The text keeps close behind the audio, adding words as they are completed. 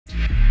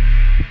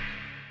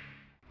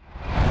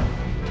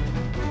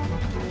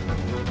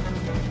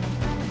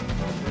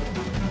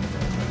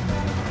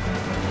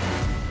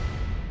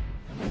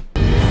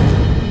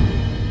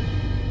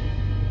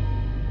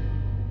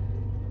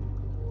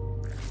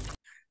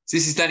So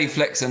this is Danny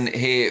Flexen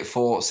here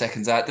for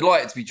Seconds Out.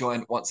 Delighted to be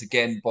joined once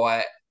again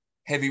by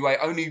heavyweight,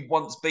 only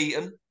once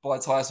beaten by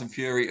Tyson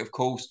Fury, of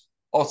course,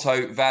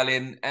 Otto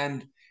Wallin,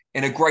 and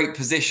in a great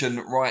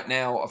position right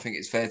now. I think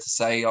it's fair to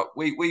say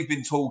we've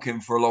been talking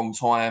for a long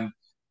time,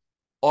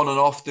 on and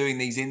off, doing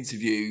these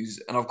interviews,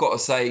 and I've got to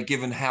say,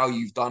 given how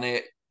you've done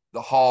it,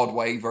 the hard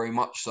way, very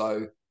much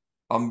so.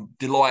 I'm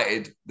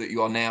delighted that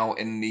you are now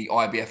in the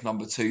IBF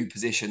number two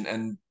position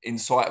and in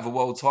sight of a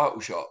world title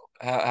shot.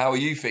 How are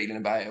you feeling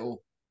about it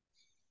all?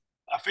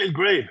 I feel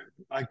great.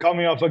 I'm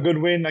coming off a good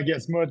win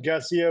against Murat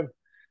Gassiev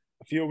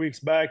a few weeks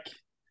back,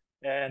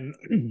 and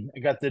I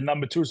got the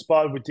number two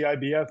spot with the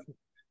IBF.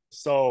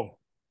 So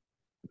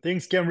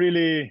things can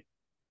really,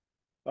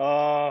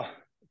 uh,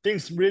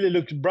 things really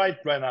look bright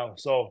right now.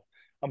 So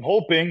I'm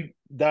hoping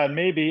that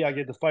maybe I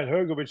get to fight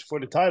Hrgovic for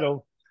the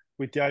title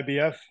with the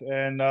IBF,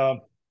 and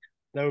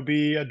that would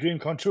be a dream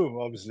come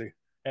true, obviously.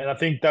 And I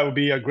think that would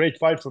be a great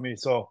fight for me.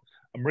 So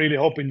I'm really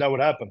hoping that would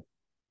happen.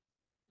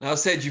 Now, I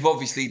said you've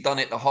obviously done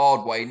it the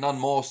hard way, none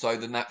more so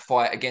than that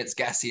fight against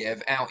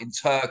Gassiev out in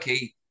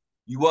Turkey.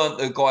 You weren't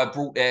the guy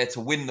brought there to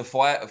win the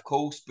fight, of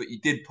course, but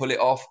you did pull it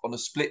off on a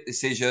split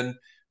decision.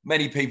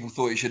 Many people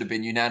thought it should have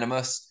been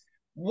unanimous.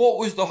 What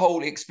was the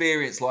whole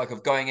experience like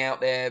of going out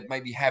there,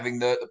 maybe having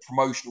the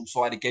promotional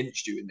side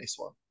against you in this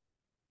one?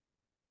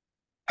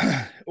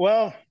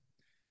 Well, it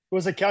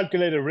was a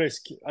calculated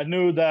risk. I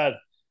knew that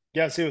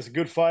Gassiev was a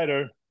good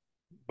fighter,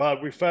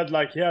 but we felt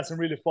like he hasn't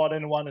really fought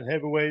anyone at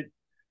heavyweight.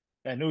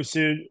 And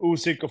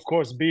Usyk, of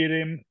course, beat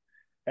him,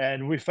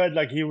 and we felt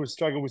like he would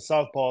struggle with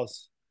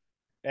southpaws.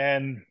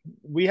 And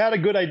we had a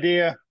good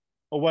idea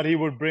of what he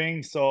would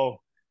bring,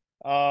 so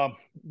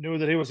knew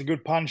that he was a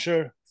good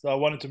puncher. So I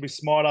wanted to be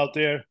smart out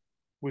there,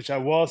 which I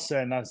was,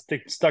 and I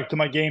stuck to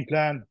my game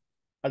plan.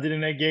 I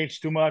didn't engage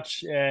too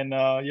much, and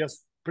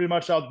just pretty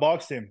much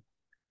outboxed him.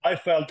 I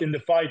felt in the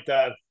fight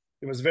that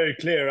it was very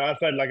clear. I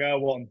felt like I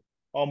won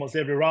almost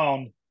every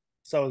round,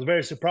 so I was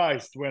very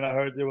surprised when I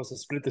heard there was a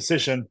split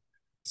decision.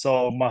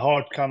 So my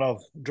heart kind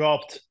of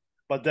dropped,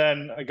 but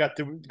then I got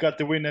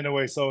the win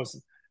anyway. So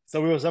it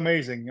was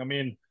amazing. I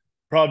mean,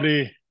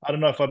 probably I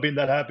don't know if I've been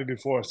that happy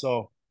before. So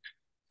I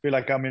feel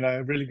like I'm in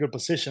a really good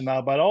position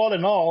now. But all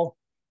in all,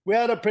 we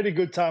had a pretty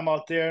good time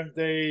out there.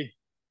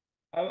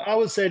 I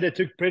would say they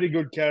took pretty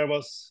good care of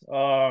us.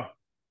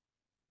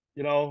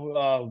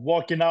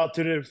 Walking out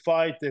to the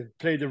fight, they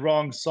played the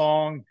wrong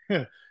song,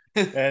 and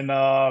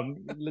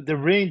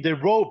the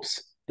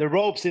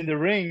ropes in the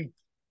ring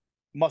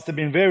must have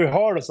been very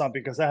hard or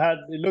something because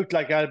it looked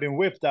like I had been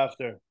whipped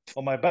after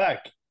on my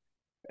back,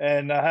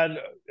 and I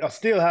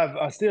still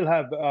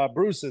have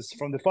bruises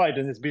from the fight,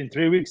 and it's been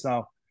 3 weeks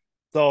now.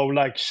 So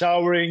like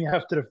showering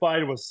after the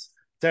fight was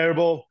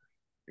terrible.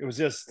 It was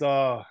just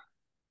that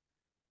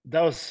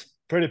was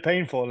pretty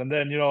painful. And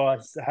then I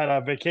had a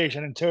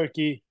vacation in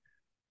Turkey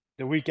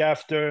the week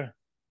after.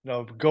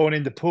 Going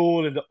in the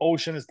pool in the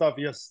ocean and stuff.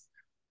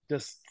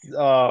 Just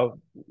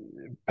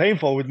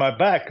painful with my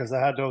back because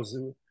I had those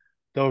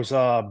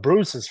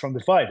bruises from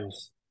the fight. It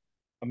was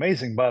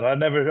amazing, but I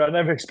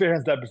never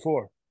experienced that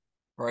before.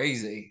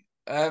 Crazy.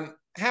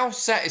 How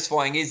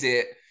satisfying is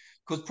it?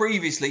 Because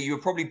previously you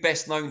were probably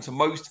best known to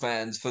most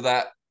fans for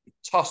that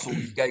tussle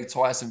you gave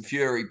Tyson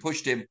Fury,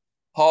 pushed him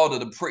harder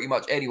than pretty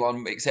much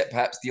anyone except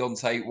perhaps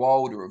Deontay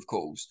Wilder, of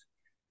course.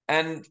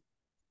 And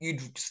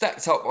you'd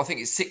stacked up, I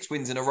think it's 6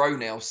 wins in a row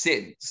now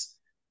since.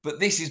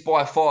 But this is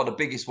by far the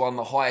biggest one,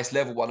 the highest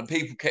level one. And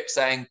people kept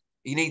saying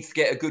he needs to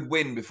get a good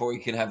win before he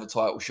can have a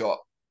title shot.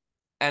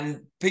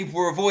 And people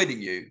were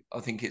avoiding you, I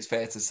think it's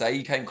fair to say.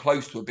 You came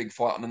close to a big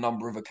fight on a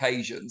number of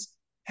occasions.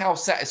 How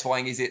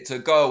satisfying is it to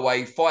go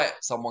away, fight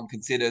someone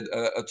considered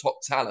a top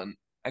talent,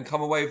 and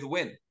come away with the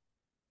win?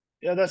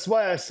 Yeah, that's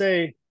why I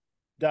say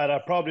that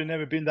I've probably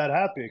never been that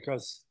happy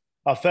because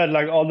I felt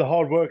like all the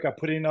hard work I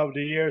put in over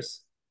the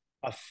years,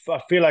 I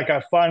feel like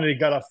I finally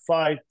got a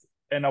fight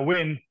and a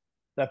win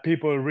that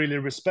people really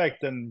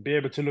respect and be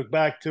able to look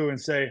back to and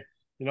say,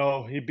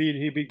 he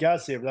beat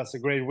Gassiev. That's a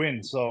great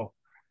win. So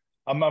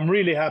I'm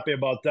really happy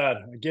about that.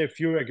 I gave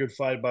Fury a good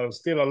fight, but it was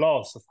still a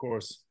loss, of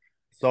course.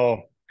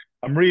 So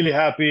I'm really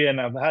happy, and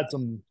I've had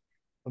some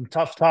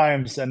tough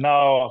times, and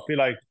now I feel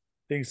like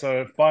things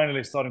are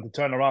finally starting to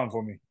turn around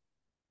for me.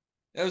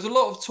 There was a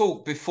lot of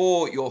talk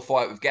before your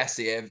fight with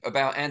Gassiev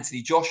about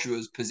Anthony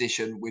Joshua's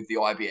position with the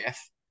IBF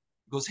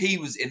because he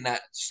was in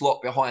that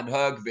slot behind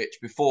Hrgovic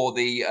before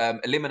the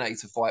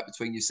eliminator fight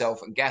between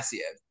yourself and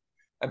Gassiev.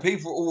 And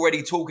people were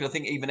already talking, I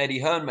think even Eddie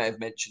Hearn may have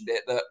mentioned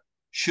it, that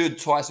should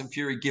Tyson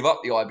Fury give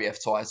up the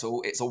IBF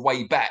title, it's a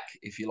way back,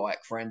 if you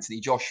like, for Anthony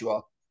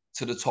Joshua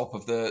to the top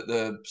of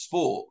the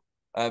sport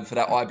for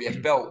that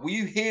IBF belt. Were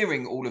you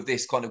hearing all of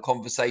this kind of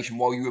conversation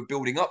while you were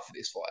building up for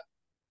this fight?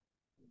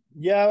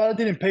 Yeah, well, I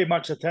didn't pay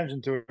much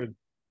attention to it.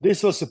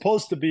 This was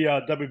supposed to be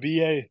a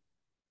WBA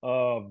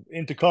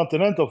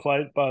intercontinental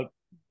fight, but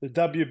the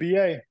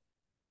WBA, I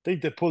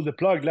think they pulled the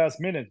plug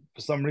last minute for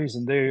some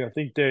reason. I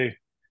think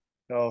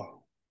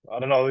I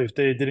don't know if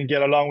they didn't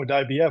get along with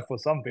IBF or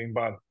something,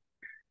 but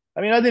I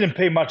mean, I didn't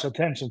pay much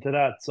attention to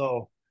that.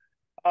 So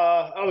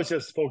I was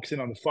just focusing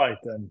on the fight,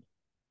 and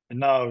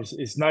now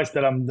it's nice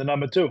that I'm the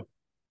number two.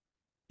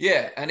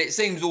 Yeah, and it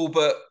seems all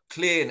but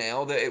clear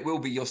now that it will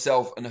be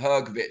yourself and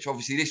Hrgovic.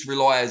 Obviously, this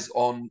relies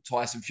on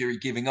Tyson Fury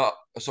giving up,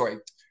 sorry,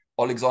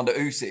 Alexander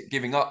Usyk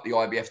giving up the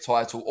IBF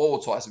title or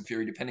Tyson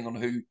Fury, depending on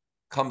who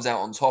comes out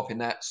on top in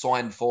that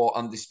signed for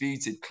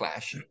undisputed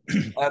clash.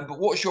 But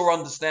what's your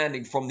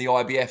understanding from the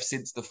IBF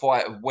since the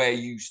fight of where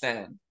you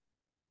stand?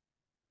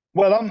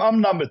 Well,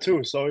 I'm number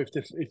two, so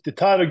if the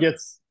title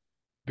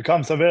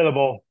becomes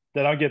available,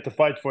 then I'll get to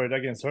fight for it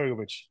against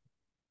Hrgovic.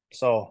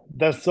 So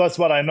that's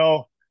what I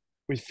know.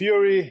 With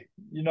Fury,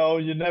 you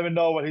never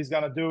know what he's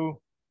gonna do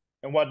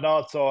and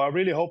whatnot. So I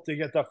really hope they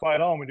get that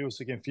fight on with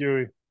Usyk and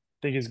Fury. I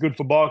think it's good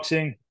for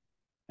boxing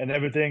and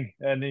everything,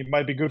 and it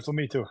might be good for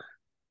me too.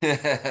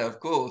 Yeah,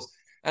 of course.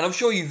 And I'm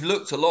sure you've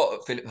looked a lot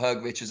at Filip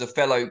Hrgovic as a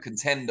fellow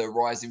contender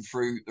rising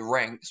through the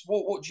ranks.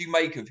 What do you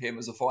make of him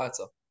as a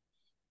fighter?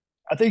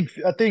 I think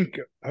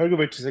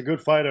Hrgovic is a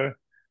good fighter.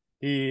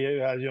 He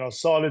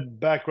has solid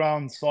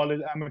background,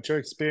 solid amateur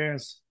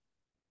experience,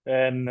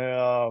 and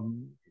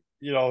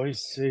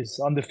he's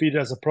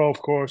undefeated as a pro, of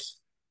course.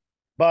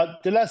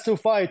 But the last two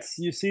fights,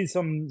 you see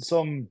some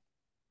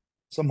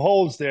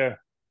holes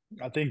there.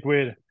 I think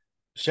with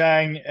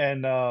Shang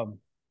and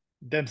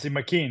Dempsey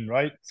McKean,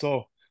 right?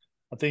 So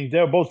I think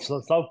they're both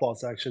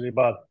southpaws actually,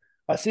 but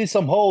I see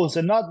some holes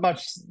and not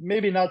much.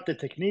 Maybe not the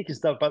technique and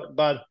stuff,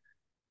 but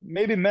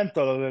maybe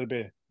mental a little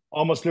bit.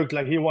 Almost looked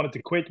like he wanted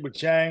to quit with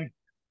Shang,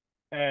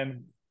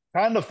 and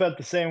kind of felt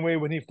the same way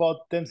when he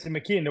fought Dempsey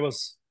McKean. There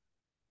was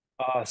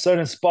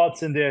certain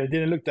spots in there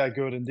didn't look that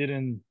good and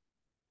didn't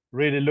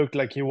really look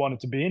like he wanted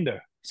to be in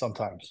there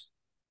sometimes.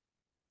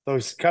 So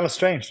it's kind of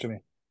strange to me.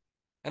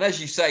 And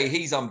as you say,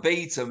 he's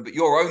unbeaten, but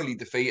your only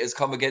defeat has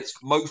come against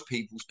most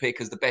people's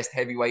pick as the best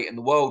heavyweight in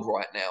the world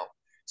right now.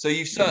 So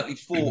you've certainly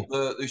fought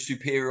the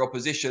superior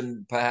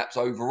opposition, perhaps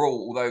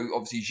overall, although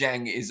obviously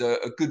Zhang is a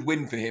good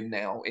win for him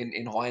now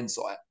in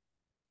hindsight.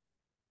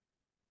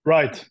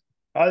 Right.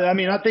 I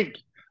mean, I think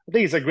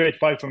it's a great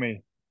fight for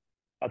me.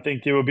 I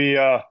think it will be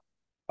a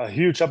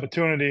huge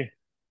opportunity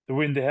to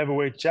win the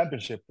heavyweight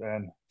championship,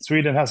 and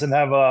Sweden hasn't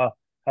had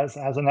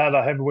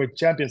a heavyweight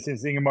champion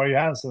since Ingemar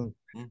Johansson.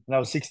 Mm. That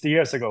was 60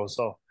 years ago.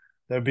 So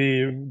that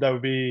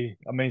would be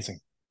amazing.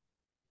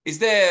 Is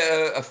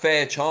there a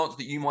fair chance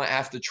that you might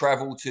have to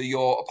travel to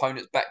your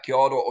opponent's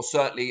backyard or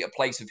certainly a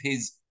place of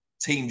his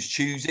team's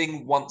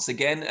choosing once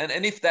again?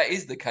 And if that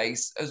is the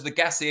case, has the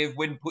Gassiev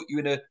win put you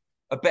in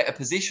a better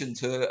position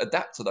to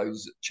adapt to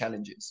those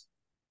challenges?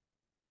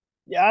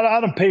 Yeah,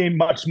 I don't pay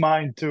much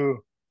mind to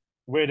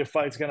where the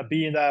fight's gonna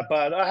be in that,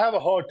 but I have a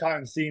hard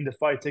time seeing the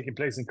fight taking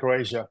place in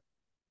Croatia.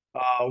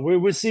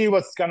 We'll see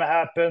what's gonna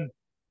happen.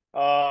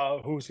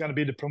 Who's gonna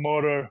be the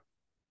promoter?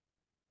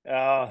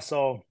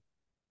 So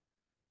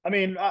I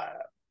mean, I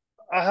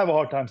have a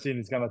hard time seeing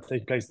it's gonna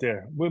take place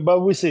there, but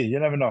we'll see. You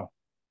never know.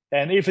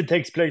 And if it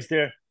takes place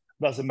there,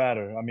 doesn't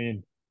matter. I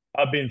mean,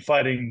 I've been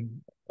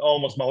fighting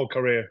almost my whole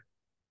career.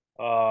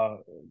 Uh,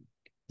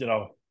 you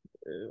know,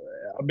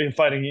 I've been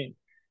fighting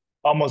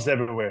almost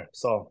everywhere,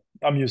 so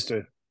I'm used to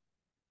it.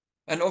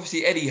 And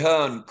obviously, Eddie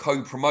Hearn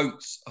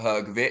co-promotes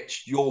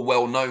Hrgovic. You're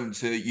well known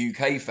to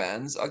UK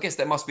fans. I guess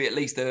there must be at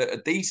least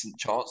a decent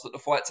chance that the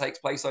fight takes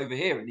place over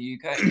here in the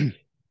UK.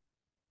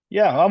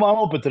 Yeah, I'm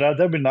open to that.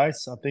 That'd be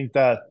nice. I think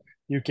that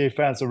UK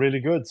fans are really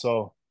good,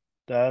 so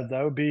that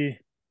would be.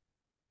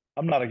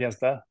 I'm not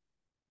against that.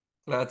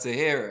 Glad to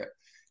hear it.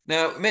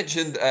 Now,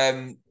 mentioned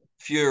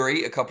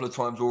Fury a couple of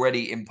times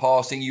already in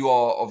passing. You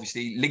are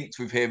obviously linked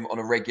with him on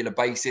a regular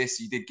basis.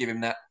 You did give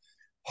him that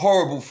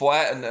horrible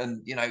fight,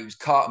 and he was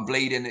cut and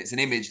bleeding. It's an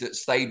image that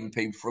stayed with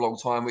people for a long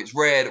time. It's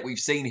rare that we've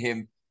seen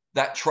him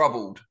that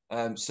troubled,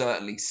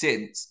 certainly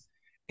since.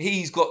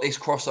 He's got this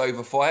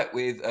crossover fight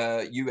with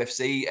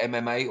UFC,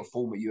 MMA, or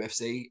former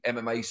UFC,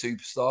 MMA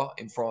superstar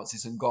in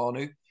Francis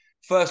Ngannou.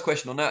 First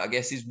question on that, I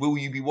guess, is will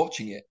you be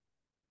watching it?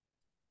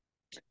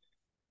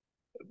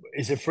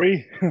 Is it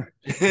free?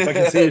 If I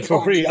can see it for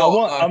Probably free, I not,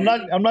 want.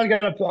 no.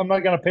 I'm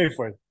not gonna pay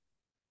for it.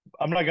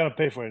 I'm not gonna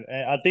pay for it.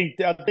 And I think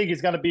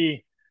it's gonna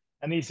be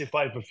an easy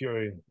fight for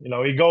Fury.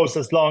 He goes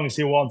as long as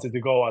he wants it to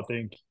go. I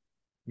think.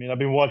 I mean, I've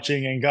been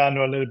watching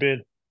Ngannou a little bit,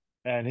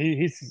 and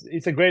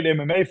he's a great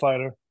MMA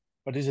fighter,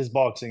 but this is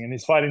boxing, and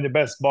he's fighting the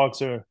best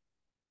boxer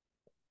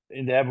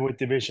in the heavyweight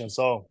division.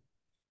 So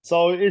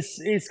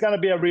it's gonna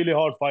be a really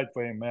hard fight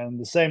for him. And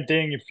the same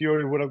thing, if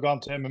Fury would have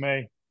gone to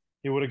MMA,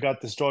 he would have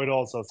got destroyed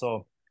also.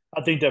 So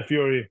I think that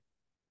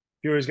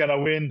Fury's gonna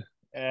win,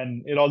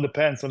 and it all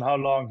depends on how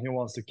long he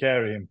wants to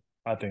carry him,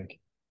 I think.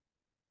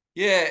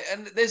 Yeah,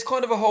 and there's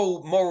kind of a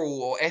whole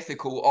moral or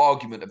ethical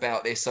argument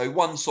about this. So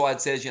one side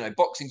says,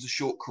 boxing's a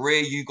short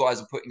career. You guys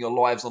are putting your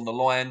lives on the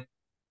line.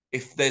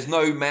 If there's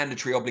no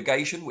mandatory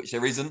obligation, which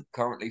there isn't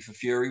currently for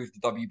Fury with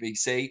the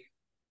WBC,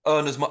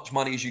 earn as much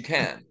money as you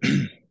can.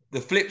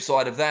 The flip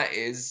side of that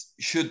is,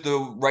 should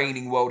the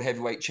reigning world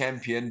heavyweight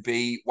champion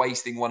be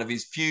wasting one of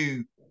his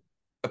few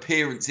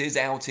appearances,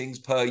 outings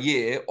per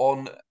year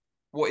on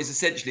what is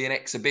essentially an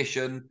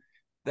exhibition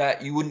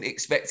that you wouldn't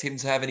expect him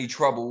to have any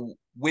trouble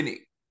winning?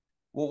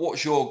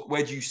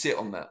 Where do you sit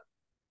on that?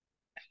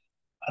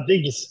 I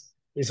think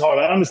it's hard.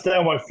 I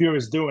understand why Fury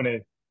is doing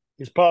it.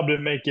 He's probably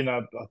making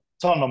a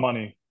ton of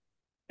money,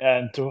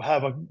 and to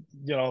have a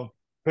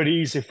pretty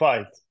easy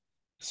fight.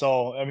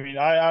 So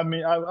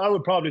I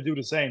would probably do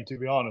the same, to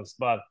be honest.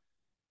 But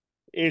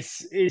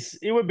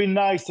it would be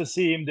nice to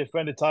see him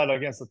defend the title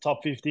against a top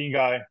 15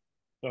 guy.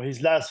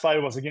 His last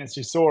fight was against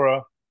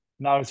Chisora.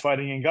 Now he's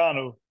fighting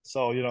Ngannou.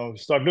 So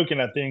start looking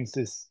at things.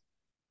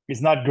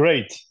 Is not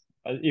great.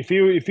 If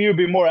he would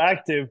be more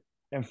active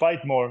and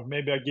fight more,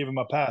 maybe I'd give him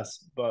a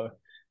pass. But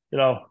you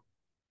know,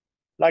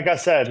 like I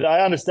said,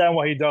 I understand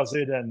why he does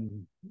it,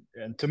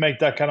 and to make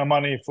that kind of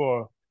money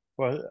for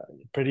a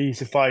pretty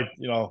easy fight,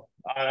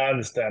 I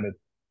understand it.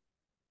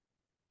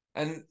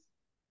 And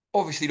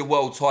obviously, the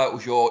world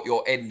title's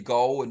your end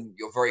goal, and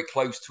you're very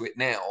close to it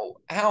now.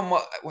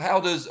 How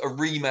does a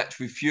rematch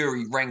with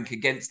Fury rank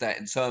against that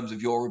in terms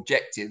of your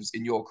objectives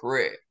in your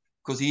career?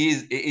 Because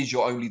it is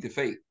your only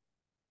defeat.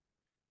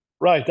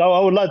 Right. I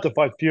would like to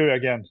fight Fury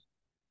again,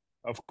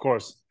 of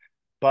course.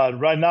 But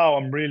right now,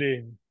 I'm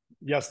really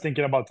just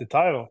thinking about the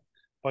title.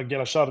 If I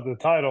get a shot at the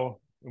title,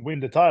 win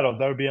the title,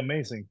 that would be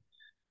amazing.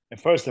 And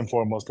first and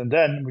foremost, and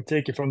then we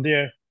take it from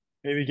there.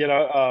 Maybe get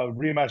a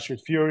rematch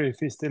with Fury if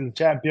he's still the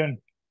champion.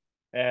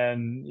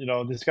 And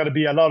there's got to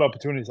be a lot of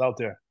opportunities out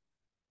there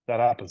that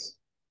happens.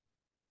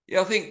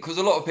 Yeah, I think because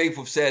a lot of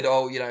people have said,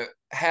 oh,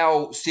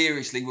 how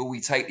seriously will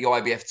we take the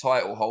IBF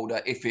title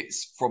holder if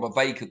it's from a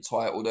vacant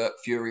title that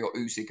Fury or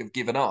Usyk have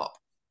given up?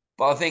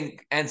 But I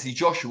think Anthony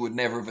Joshua would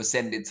never have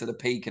ascended to the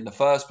peak in the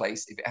first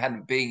place if it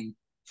hadn't been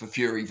for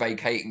Fury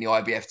vacating the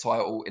IBF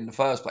title in the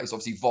first place,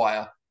 obviously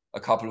via a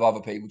couple of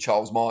other people,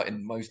 Charles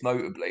Martin most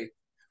notably.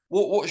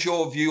 What's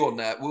your view on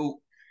that?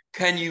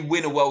 Can you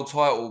win a world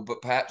title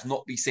but perhaps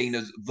not be seen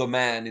as the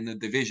man in the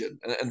division?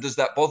 And does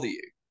that bother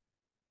you?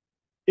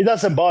 It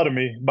doesn't bother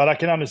me, but I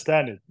can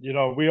understand it.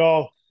 We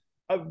all.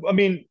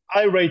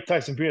 I rate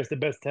Tyson Fury as the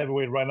best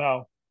heavyweight right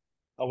now.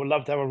 I would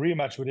love to have a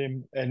rematch with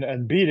him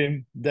and beat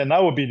him. Then I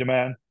would be the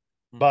man.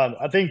 But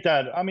I think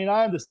that I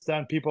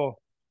understand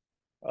people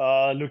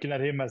looking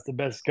at him as the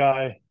best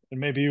guy, and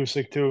maybe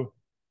Usyk too.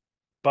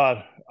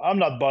 But I'm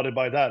not bothered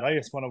by that. I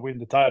just want to win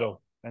the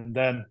title and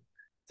then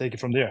take it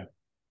from there.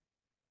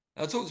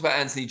 I talked about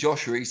Anthony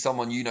Joshua. He's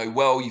someone you know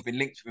well. You've been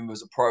linked with him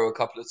as a pro a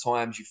couple of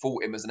times. You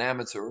fought him as an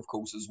amateur, of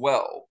course, as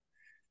well.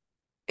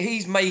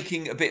 He's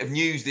making a bit of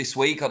news this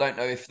week. I don't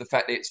know if the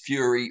fact that it's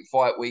Fury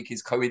Fight Week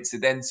is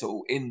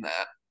coincidental in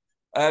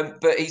that.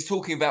 But he's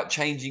talking about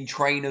changing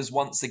trainers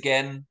once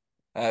again.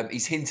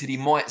 He's hinted he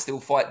might still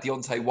fight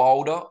Deontay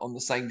Wilder on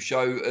the same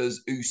show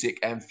as Usyk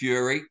and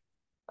Fury.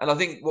 And I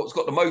think what's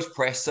got the most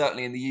press,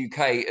 certainly in the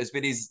UK, has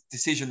been his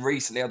decision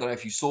recently. I don't know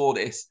if you saw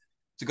this,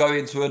 to go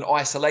into an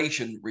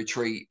isolation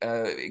retreat,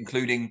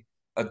 including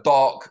a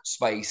dark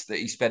space that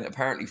he spent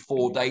apparently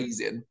 4 days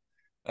in.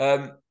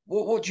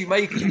 What do you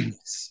make of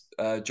this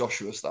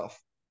Joshua stuff?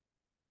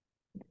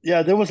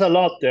 Yeah, there was a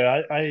lot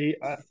there. I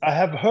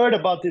have heard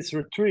about this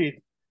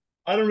retreat.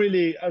 I've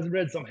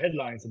read some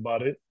headlines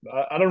about it.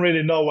 I don't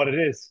really know what it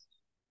is,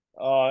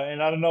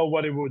 and I don't know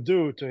what it would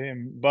do to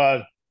him.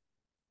 But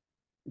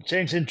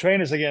changing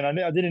trainers again,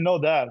 I didn't know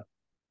that,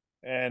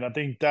 and I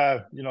think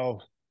that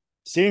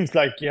seems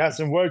like it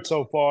hasn't worked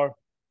so far.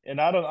 And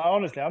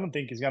honestly, I don't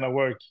think it's gonna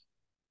work.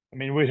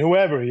 With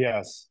whoever he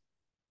has,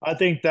 I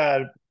think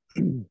that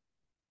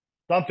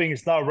something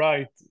is not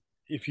right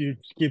if you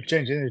keep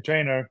changing the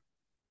trainer.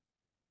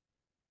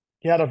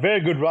 He had a very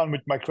good run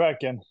with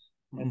McCracken,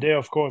 and they,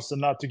 of course, are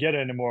not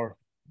together anymore.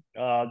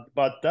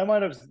 But that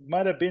might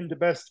have been the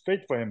best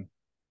fit for him.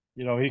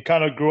 He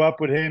kind of grew up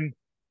with him,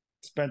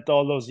 spent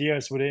all those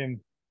years with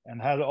him,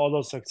 and had all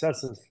those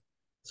successes.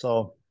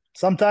 So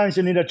sometimes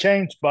you need a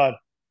change, but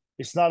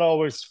it's not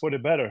always for the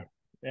better.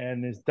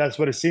 And that's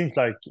what it seems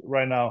like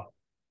right now.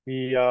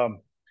 He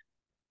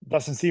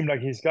doesn't seem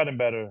like he's gotten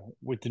better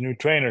with the new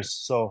trainers.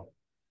 So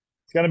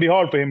it's gonna be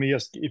hard for him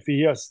if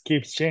he just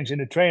keeps changing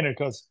the trainer,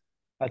 because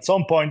at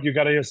some point you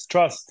gotta just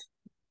trust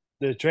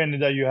the trainer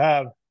that you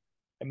have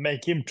and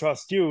make him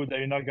trust you that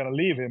you're not gonna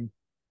leave him,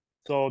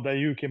 so that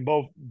you can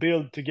both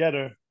build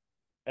together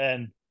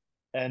and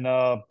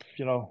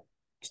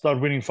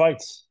start winning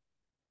fights.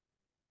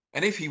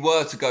 And if he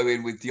were to go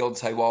in with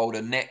Deontay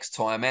Wilder next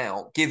time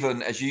out,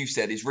 given, as you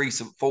said, his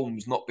recent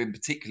form's not been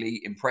particularly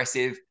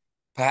impressive,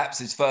 perhaps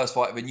his first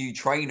fight of a new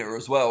trainer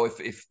as well,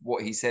 if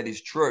what he said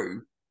is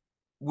true,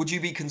 would you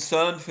be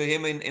concerned for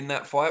him in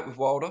that fight with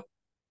Wilder?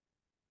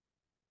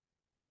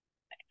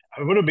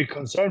 I wouldn't be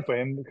concerned for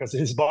him because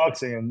it's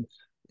boxing and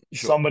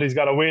Sure. somebody's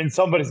got to win,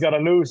 somebody's got to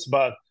lose.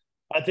 But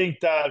I think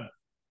that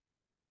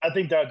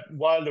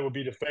Wilder would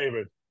be the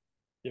favorite.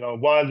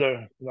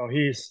 Wilder,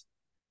 he's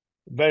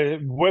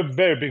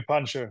very big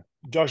puncher.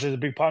 Josh is a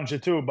big puncher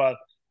too, but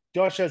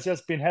Josh has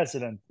just been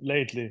hesitant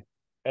lately.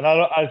 And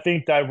I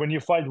think that when you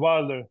fight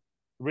Wilder, you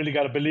really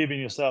got to believe in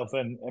yourself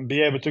and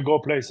be able to go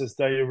places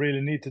that you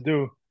really need to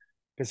do.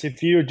 Because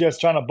if you're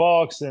just trying to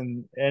box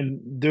and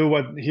do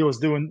what he was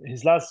doing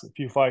his last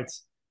few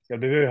fights, it's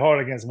gonna be very hard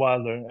against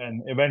Wilder,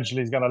 and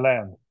eventually he's gonna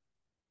land.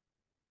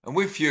 And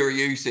with Fury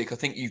Usyk, I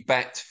think you've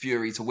backed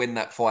Fury to win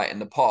that fight in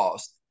the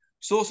past.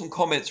 Saw some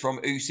comments from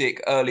Usyk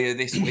earlier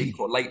this week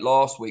or late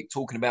last week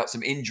talking about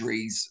some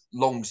injuries,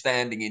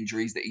 long-standing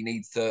injuries that he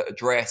needs to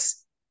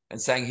address,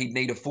 and saying he'd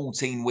need a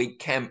 14-week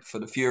camp for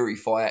the Fury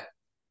fight.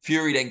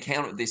 Fury then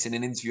countered this in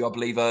an interview, I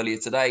believe, earlier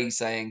today,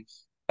 saying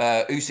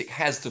Usyk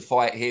has to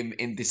fight him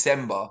in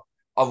December,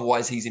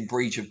 otherwise he's in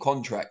breach of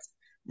contract.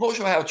 I'm not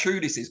sure how true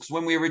this is, because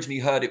when we originally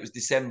heard it was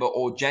December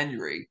or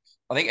January,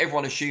 I think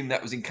everyone assumed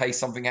that was in case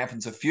something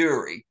happened to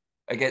Fury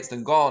against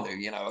Ngannou,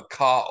 you know, a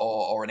cut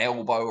or an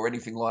elbow or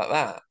anything like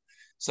that.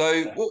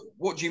 So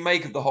what do you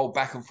make of the whole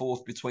back and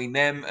forth between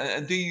them?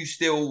 And do you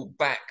still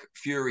back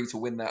Fury to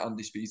win that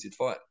undisputed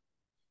fight?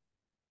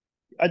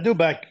 I do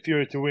back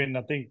Fury to win.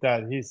 I think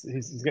that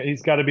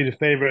he's got to be the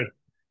favorite.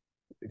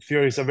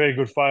 Fury's a very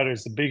good fighter.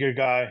 He's a bigger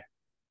guy.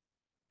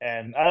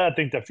 And I don't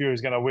think that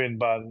Fury's going to win,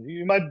 but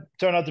it might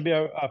turn out to be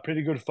a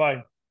pretty good fight.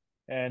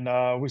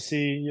 And we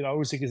see, you know,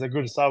 Usyk is a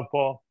good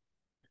southpaw.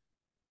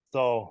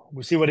 So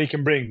we see what he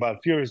can bring, but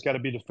Fury's got to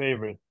be the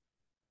favorite.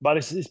 But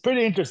it's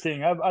pretty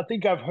interesting. I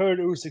think I've heard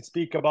Usyk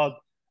speak about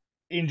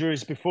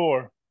injuries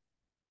before.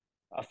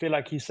 I feel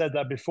like he said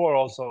that before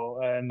also.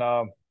 And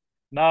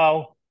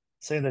now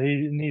saying that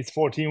he needs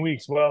 14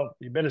 weeks. Well,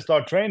 you better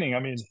start training. I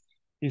mean,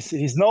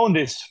 he's known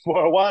this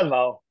for a while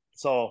now.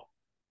 So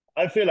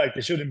I feel like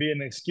there shouldn't be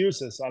any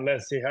excuses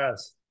unless he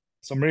has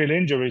some real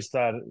injuries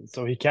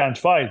so he can't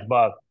fight.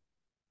 But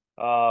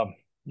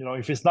you know,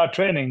 if he's not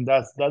training,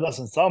 that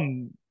doesn't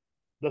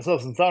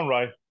sound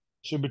right.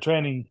 Should be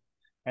training,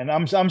 and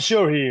I'm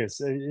sure he is.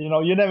 You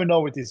know, you never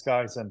know with these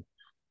guys, and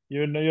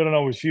you don't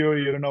know with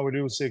Fury, you don't know with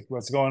Usyk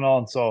what's going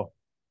on. So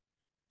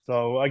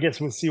I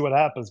guess we'll see what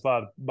happens.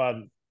 But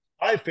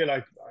I feel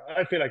like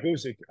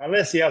Usyk,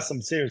 unless he has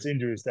some serious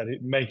injuries that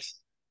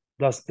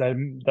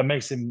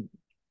makes him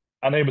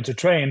unable to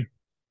train,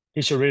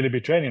 he should really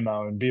be training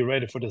now and be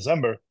ready for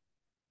December.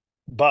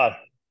 But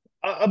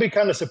I'll be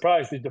kind of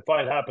surprised if the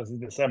fight happens in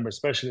December,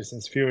 especially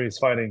since Fury is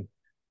fighting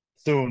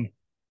soon.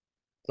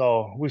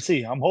 So we'll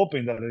see. I'm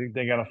hoping that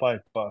they're going to fight,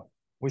 but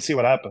we'll see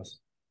what happens.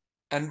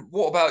 And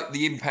what about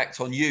the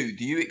impact on you?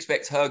 Do you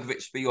expect Hrgovic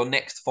to be your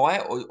next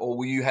fight, or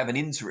will you have an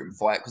interim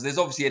fight? Because there's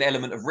obviously an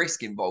element of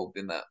risk involved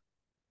in that.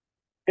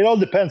 It all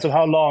depends on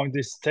how long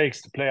this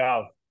takes to play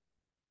out.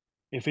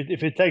 If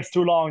it takes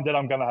too long, then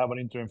I'm going to have an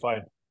interim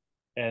fight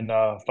and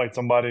fight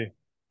somebody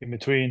in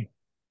between.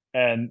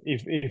 And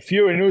if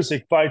Fury and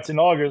Usyk fights in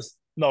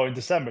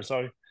December,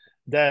 sorry,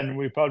 then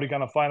we're probably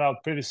going to find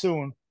out pretty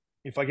soon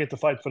if I get to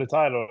fight for the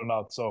title or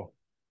not. So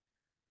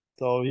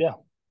yeah.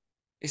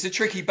 It's a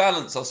tricky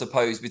balance, I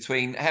suppose,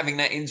 between having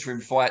that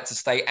interim fight to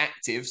stay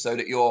active so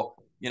that you're,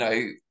 you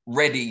know,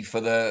 ready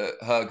for the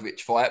Hrgovic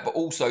fight, but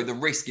also the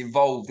risk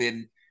involved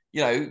in,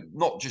 you know,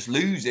 not just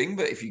losing,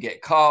 but if you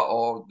get cut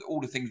or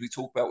all the things we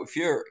talk about with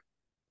Fury.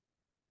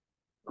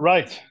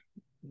 Right.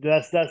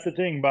 That's the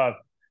thing, but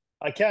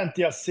I can't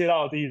just sit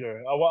out either.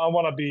 I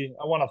want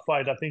to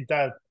fight. I think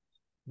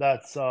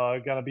that's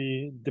gonna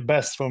be the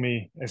best for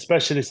me,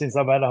 especially since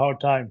I've had a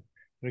hard time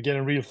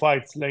getting real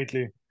fights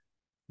lately.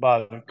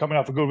 But coming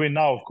off a good win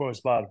now, of course.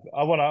 But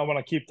I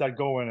wanna keep that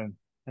going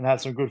and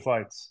have some good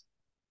fights.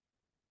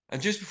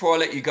 And just before I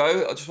let you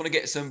go, I just want to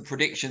get some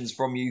predictions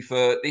from you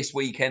for this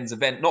weekend's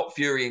event. Not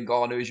Fury and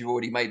Ngannou, as you've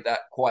already made that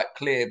quite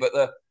clear, but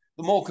the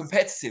more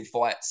competitive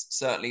fights,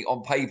 certainly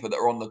on paper, that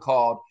are on the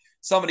card.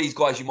 Some of these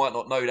guys you might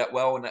not know that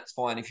well, and that's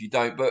fine if you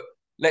don't. But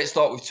let's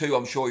start with two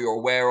I'm sure you're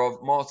aware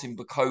of: Martin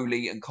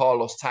Bakole and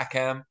Carlos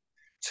Takam.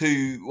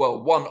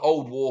 One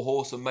old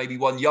warhorse and maybe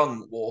one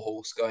young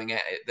warhorse going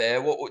at it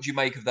there. What do you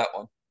make of that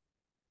one?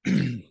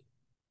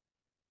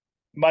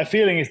 My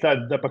feeling is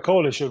that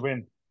Bakole should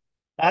win.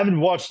 I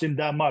haven't watched him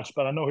that much,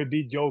 but I know he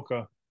beat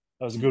Joker.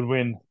 That was a good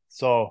win.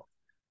 So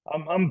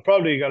I'm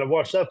probably gonna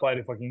watch that fight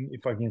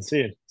if I can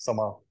see it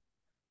somehow.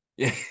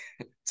 Yeah,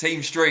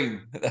 team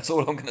stream. That's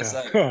all I'm gonna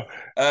say.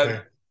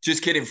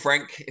 Just kidding,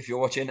 Frank, if you're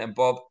watching, and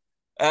Bob.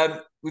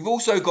 We've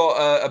also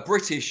got a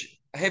British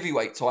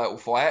heavyweight title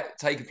fight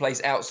taking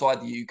place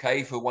outside the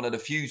UK for one of the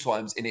few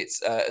times in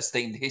its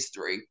esteemed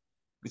history,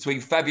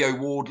 between Fabio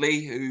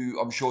Wardley, who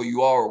I'm sure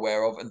you are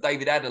aware of, and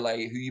David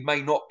Adelaide, who you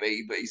may not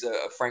be, but he's a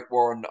Frank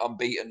Warren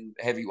unbeaten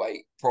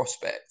heavyweight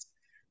prospect.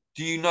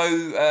 Do you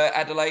know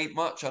Adelaide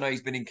much? I know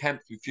he's been in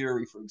camps with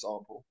Fury, for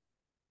example.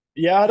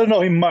 Yeah, I don't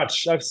know him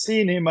much. I've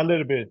seen him a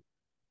little bit.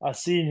 I've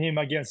seen him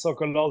against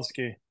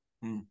Sokolowski.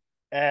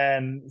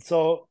 And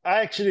so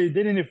I actually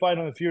didn't he fight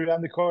on the Fury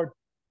undercard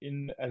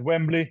at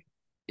Wembley.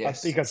 Yes. I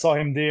think I saw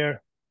him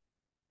there.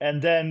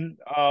 And then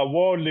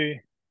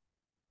Wardley,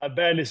 I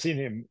barely seen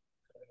him.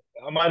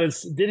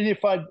 Didn't he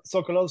fight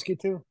Sokolowski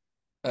too?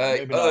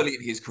 Early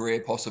in his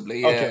career,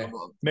 possibly. Yeah, okay,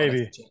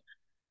 maybe.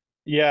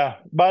 Yeah,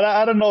 but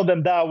I don't know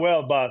them that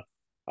well. But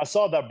I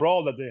saw that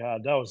brawl that they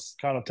had. That was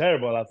kind of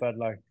terrible. I felt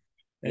like,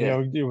 and,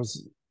 yeah. It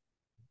was,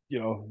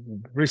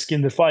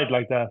 risking the fight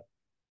like that.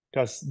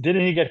 Because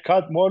didn't he get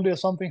cut Wardley or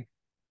something?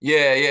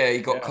 Yeah, he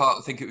got cut.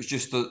 I think it was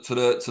just to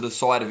the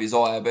side of his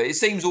eye. But it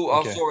seems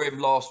I saw him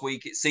last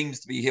week. It seems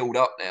to be healed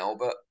up now.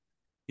 But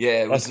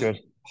yeah, it was good.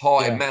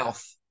 Heart in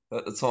mouth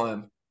at the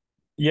time.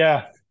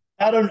 Yeah,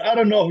 I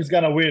don't know who's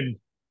gonna win.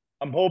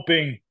 I'm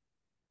hoping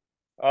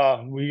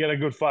we get a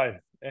good fight,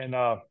 and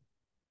I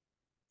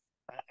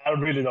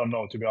really don't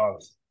know, to be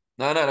honest.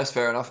 No, no, that's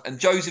fair enough. And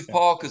Joseph Yeah.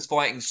 Parker's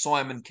fighting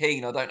Simon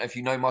Keane. I don't know if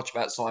you know much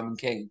about Simon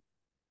King.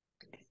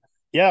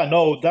 Yeah,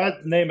 no,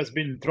 that name has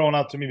been thrown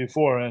out to me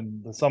before,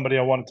 and somebody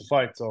I wanted to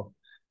fight. So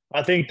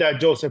I think that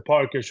Joseph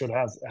Parker should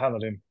have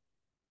handled him.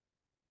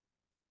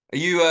 Are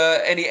you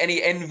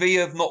any envy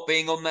of not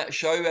being on that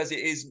show, as it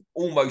is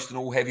almost an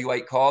all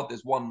heavyweight card?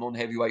 There's one non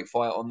heavyweight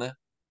fight on there.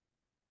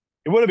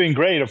 It would have been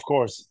great, of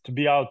course, to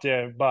be out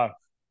there, but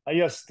I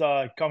just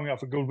coming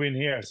off a good win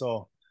here,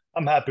 so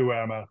I'm happy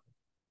where I'm at.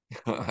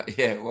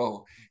 Yeah,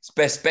 well,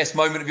 it's best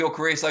moment of your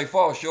career so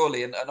far,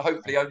 surely, and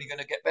hopefully only going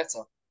to get better.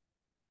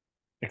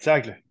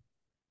 Exactly.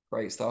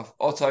 Great stuff,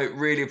 Otto.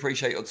 Really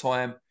appreciate your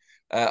time.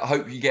 I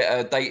hope you get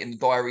a date in the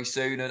diary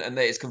soon, and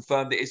that it's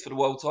confirmed it is for the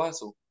world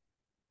title.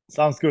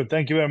 Sounds good.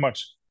 Thank you very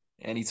much.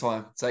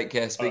 Anytime. Take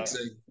care. All Speak right.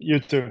 soon. You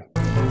too.